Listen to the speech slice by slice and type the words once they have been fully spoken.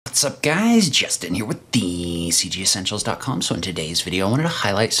What's up guys, Justin here with the CGEssentials.com. So in today's video, I wanted to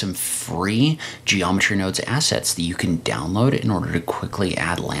highlight some free Geometry Nodes assets that you can download in order to quickly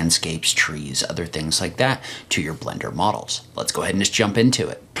add landscapes, trees, other things like that to your Blender models. Let's go ahead and just jump into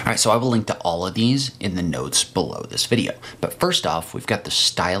it. All right, so I will link to all of these in the notes below this video. But first off, we've got the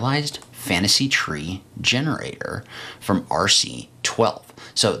Stylized Fantasy Tree Generator from RC12.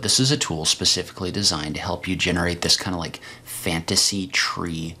 So this is a tool specifically designed to help you generate this kind of like fantasy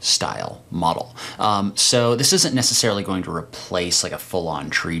tree style model. So this isn't necessarily going to replace like a full-on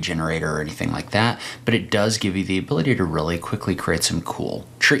tree generator or anything like that, but it does give you the ability to really quickly create some cool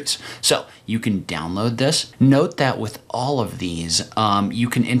trees. So you can download this. Note that with all of these, you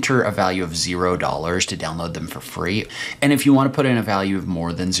can enter a value of $0 to download them for free. And if you want to put in a value of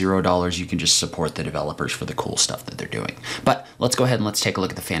more than $0, you can just support the developers for the cool stuff that they're doing. But let's go ahead and let's take a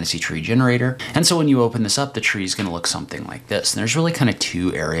look at the Fantasy Tree Generator. And so when you open this up, the tree is going to look something like this. And there's really kind of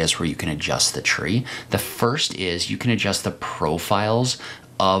two areas where you can adjust the tree. The first is you can adjust the profiles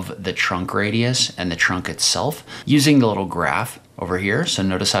of the trunk radius and the trunk itself using the little graph over here. So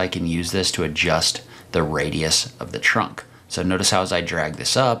notice how I can use this to adjust the radius of the trunk. So notice how as I drag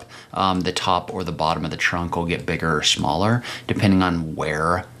this up, the top or the bottom of the trunk will get bigger or smaller depending on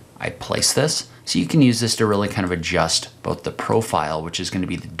where I place this. So you can use this to really kind of adjust both the profile, which is going to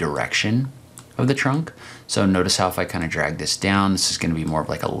be the direction of the trunk. So notice how if I kind of drag this down, this is going to be more of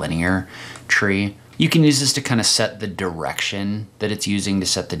like a linear tree. You can use this to kind of set the direction that it's using to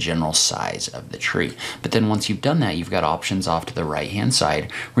set the general size of the tree. But then once you've done that, you've got options off to the right-hand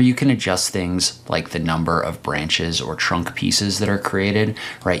side where you can adjust things like the number of branches or trunk pieces that are created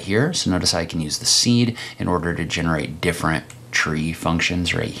right here. So notice how I can use the seed in order to generate different tree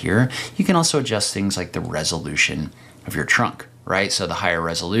functions right here. You can also adjust things like the resolution of your trunk. Right? So the higher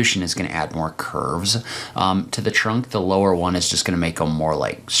resolution is going to add more curves to the trunk. The lower one is just going to make them more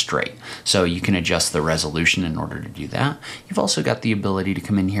like straight. So you can adjust the resolution in order to do that. You've also got the ability to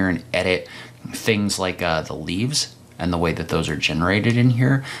come in here and edit things like the leaves and the way that those are generated in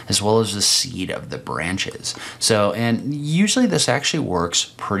here, as well as the seed of the branches. So, and usually this actually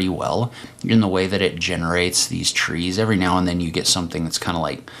works pretty well in the way that it generates these trees. Every now and then you get something that's kind of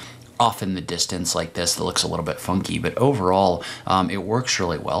like off in the distance like this that looks a little bit funky, but overall it works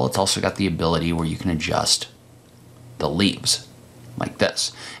really well. It's also got the ability where you can adjust the leaves like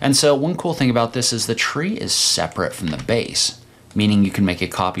this. And so one cool thing about this is the tree is separate from the base, meaning you can make a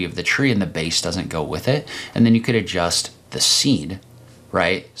copy of the tree and the base doesn't go with it. And then you could adjust the seed,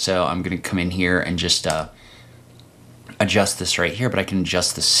 right? So I'm going to come in here and just adjust this right here, but I can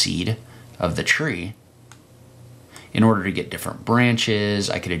adjust the seed of the tree in order to get different branches.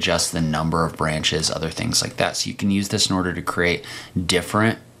 I could adjust the number of branches, other things like that. So you can use this in order to create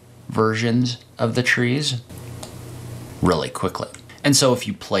different versions of the trees really quickly. And so if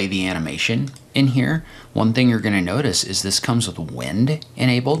you play the animation in here, one thing you're going to notice is this comes with wind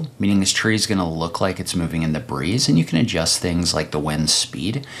enabled, meaning this tree is going to look like it's moving in the breeze, and you can adjust things like the wind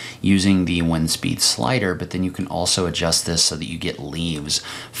speed using the wind speed slider, but then you can also adjust this so that you get leaves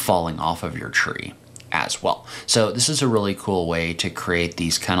falling off of your tree as well. So this is a really cool way to create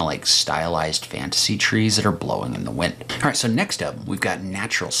these kind of like stylized fantasy trees that are blowing in the wind. All right, so next up, we've got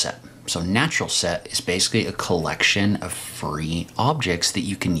naturalset. So naturalset is basically a collection of free objects that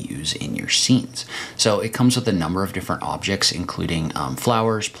you can use in your scenes. So it comes with a number of different objects, including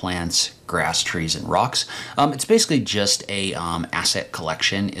flowers, plants, grass, trees, and rocks. It's basically just a asset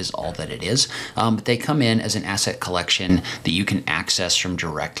collection is all that it is. But they come in as an asset collection that you can access from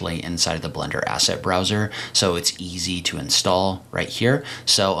directly inside of the Blender asset browser. So it's easy to install right here.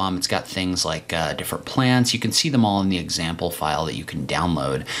 So it's got things like different plants. You can see them all in the example file that you can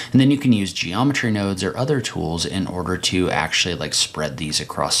download. And then you can use geometry nodes or other tools in order to actually like spread these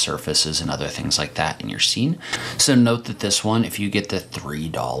across surfaces and other things like that in your scene. So note that this one, if you get the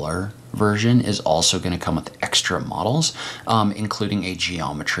 $3 version, is also going to come with extra models, including a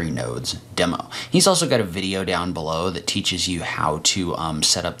geometry nodes demo. He's also got a video down below that teaches you how to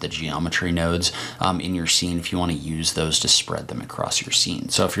set up the geometry nodes in your scene if you want to use those to spread them across your scene.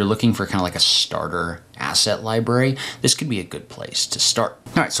 So if you're looking for kind of like a starter asset library, this could be a good place to start.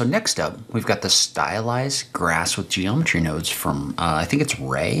 All right, so next up, we've got the Stylized Grass with Geometry Nodes from, I think it's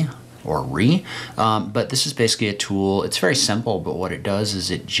Ray or Re, but this is basically a tool. It's very simple, but what it does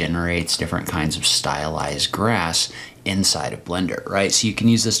is it generates different kinds of stylized grass inside of Blender, right? So you can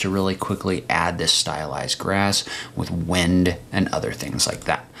use this to really quickly add this stylized grass with wind and other things like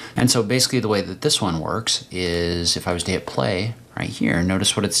that. And so basically the way that this one works is if I was to hit play right here,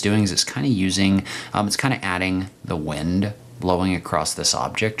 notice what it's doing is it's kind of using, it's kind of adding the wind blowing across this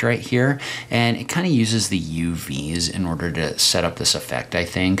object right here, and it kind of uses the UVs in order to set up this effect, I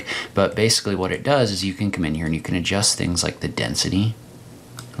think. But basically what it does is you can come in here and you can adjust things like the density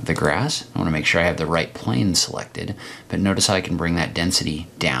of the grass. I want to make sure I have the right plane selected, but notice how I can bring that density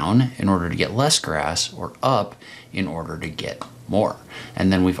down in order to get less grass, or up in order to get more.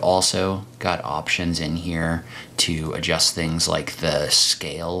 And then we've also got options in here to adjust things like the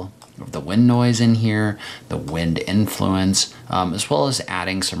scale of the wind noise in here, the wind influence, as well as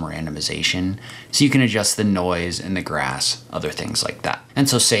adding some randomization. So you can adjust the noise and the grass, other things like that. And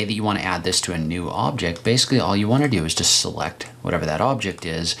so say that you want to add this to a new object, basically all you want to do is just select whatever that object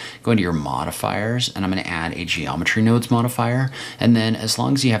is, go into your modifiers, and I'm going to add a geometry nodes modifier. And then as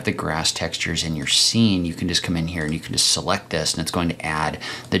long as you have the grass textures in your scene, you can just come in here and you can just select this, and it's going to add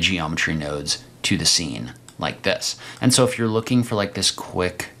the geometry nodes to the scene like this. And so if you're looking for like this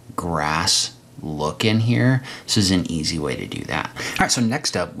quick grass look in here, this is an easy way to do that. All right, so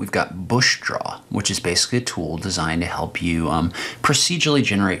next up we've got BUSHDRAW, which is basically a tool designed to help you procedurally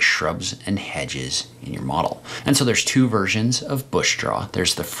generate shrubs and hedges in your model. And so there's two versions of BUSHDRAW.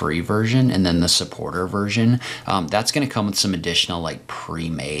 There's the free version and then the supporter version. That's going to come with some additional like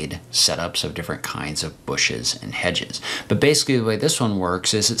pre-made setups of different kinds of bushes and hedges. But basically the way this one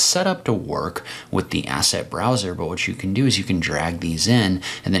works is it's set up to work with the asset browser, but what you can do is you can drag these in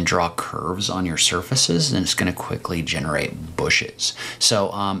and then draw curves on your surfaces, and it's going to quickly generate bushes.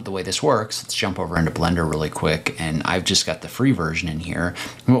 So the way this works, let's jump over into Blender really quick, and I've just got the free version in here.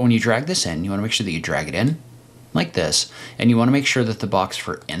 But when you drag this in, you want to make sure that you drag it in like this, and you want to make sure that the box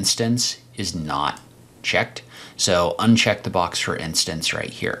for instance is not checked. So uncheck the box for instance right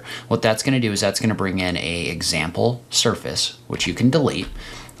here. What that's going to do is that's going to bring in a example surface, which you can delete,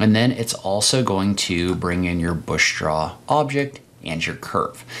 and then it's also going to bring in your BUSHDRAW object and your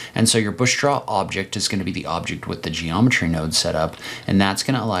curve. And so your BUSHDRAW object is going to be the object with the geometry node set up, and that's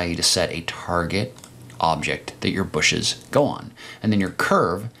going to allow you to set a target object that your bushes go on. And then your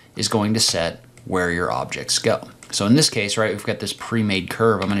curve is going to set where your objects go. So in this case, right, we've got this pre-made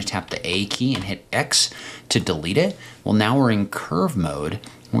curve. I'm going to tap the A key and hit X to delete it. Well, now we're in curve mode.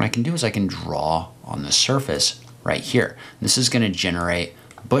 What I can do is I can draw on the surface right here. This is going to generate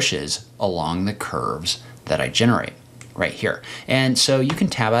bushes along the curves that I generate right here. And so you can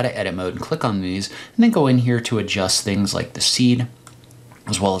tab out of edit mode and click on these, and then go in here to adjust things like the seed,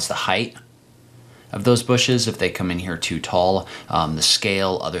 as well as the height of those bushes if they come in here too tall, the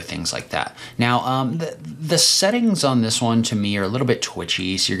scale, other things like that. Now, the settings on this one to me are a little bit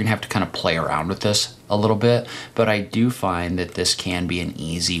twitchy, so you're gonna have to kind of play around with this a little bit, but I do find that this can be an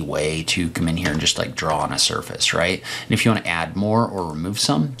easy way to come in here and just like draw on a surface, right? And if you want to add more or remove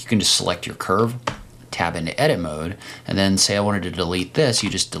some, you can just select your curve, tab into edit mode, and then say I wanted to delete this, you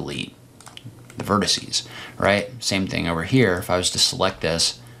just delete the vertices, right? Same thing over here. If I was to select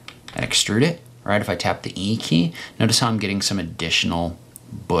this and extrude it, right? If I tap the E key, notice how I'm getting some additional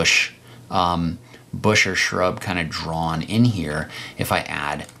bush or shrub kind of drawn in here if I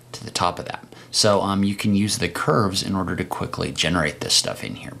add to the top of that. So you can use the curves in order to quickly generate this stuff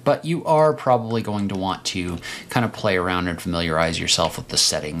in here. But you are probably going to want to kind of play around and familiarize yourself with the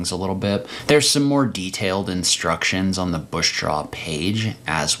settings a little bit. There's some more detailed instructions on the BUSHDRAW page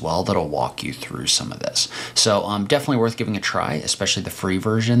as well that'll walk you through some of this. So definitely worth giving a try, especially the free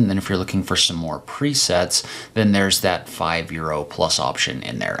version. Then if you're looking for some more presets, then there's that €5 plus option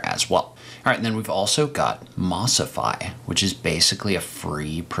in there as well. All right, and then we've also got MOSSIFY, which is basically a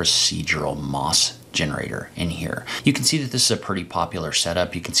free procedural moss generator in here. You can see that this is a pretty popular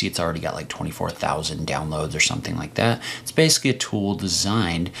setup. You can see it's already got like 24,000 downloads or something like that. It's basically a tool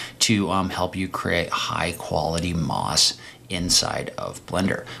designed to help you create high quality moss inside of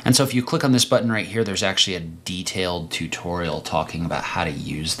Blender. And so if you click on this button right here, there's actually a detailed tutorial talking about how to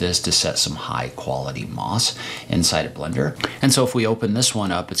use this to set some high quality moss inside of Blender. And so if we open this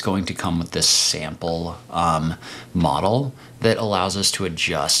one up, it's going to come with this sample model that allows us to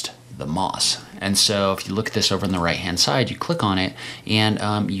adjust the moss. And so if you look at this over on the right hand side, you click on it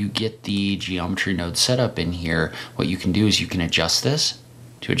and you get the geometry node set up in here. What you can do is you can adjust this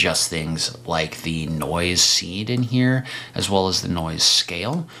to adjust things like the noise seed in here, as well as the noise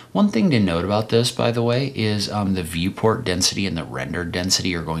scale. One thing to note about this, by the way, is the viewport density and the render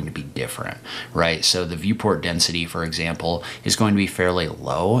density are going to be different, right? So the viewport density, for example, is going to be fairly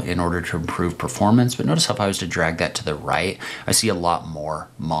low in order to improve performance, but notice how if I was to drag that to the right, I see a lot more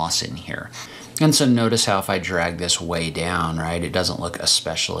moss in here. And so notice how if I drag this way down, right, it doesn't look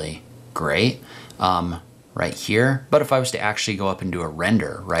especially great. Right here. But if I was to actually go up and do a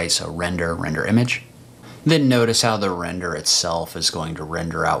render, right? So render image, Then notice how the render itself is going to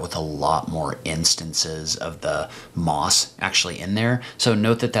render out with a lot more instances of the moss actually in there. So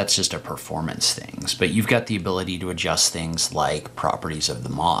note that that's just a performance things, but you've got the ability to adjust things like properties of the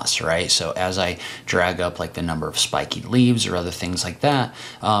moss, right? So as I drag up like the number of spiky leaves or other things like that,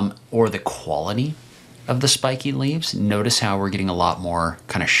 or the quality of the spiky leaves, notice how we're getting a lot more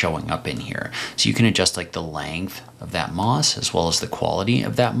kind of showing up in here. So you can adjust like the length of that moss as well as the quality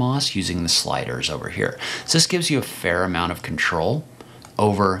of that moss using the sliders over here. So this gives you a fair amount of control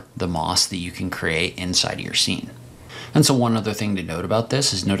over the moss that you can create inside of your scene. And so one other thing to note about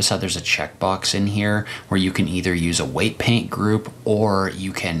this is notice how there's a checkbox in here where you can either use a weight paint group or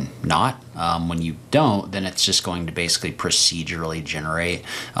you can not. When you don't, then it's just going to basically procedurally generate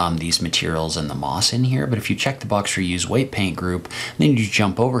these materials and the moss in here. But if you check the box for use weight paint group, then you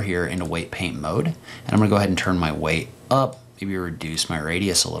jump over here into weight paint mode. And I'm gonna go ahead and turn my weight up, maybe reduce my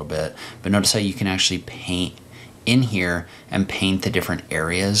radius a little bit. But notice how you can actually paint in here and paint the different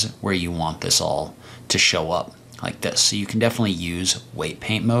areas where you want this all to show up. Like this. So you can definitely use weight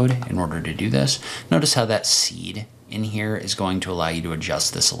paint mode in order to do this. Notice how that seed in here is going to allow you to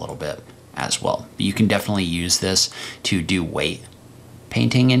adjust this a little bit as well. But you can definitely use this to do weight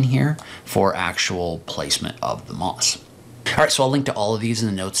painting in here for actual placement of the moss. All right, so I'll link to all of these in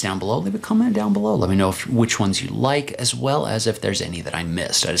the notes down below. Leave a comment down below. Let me know which ones you like, as well as if there's any that I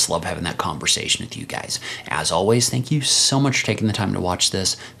missed. I just love having that conversation with you guys. As always, thank you so much for taking the time to watch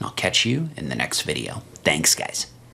this, and I'll catch you in the next video. Thanks, guys.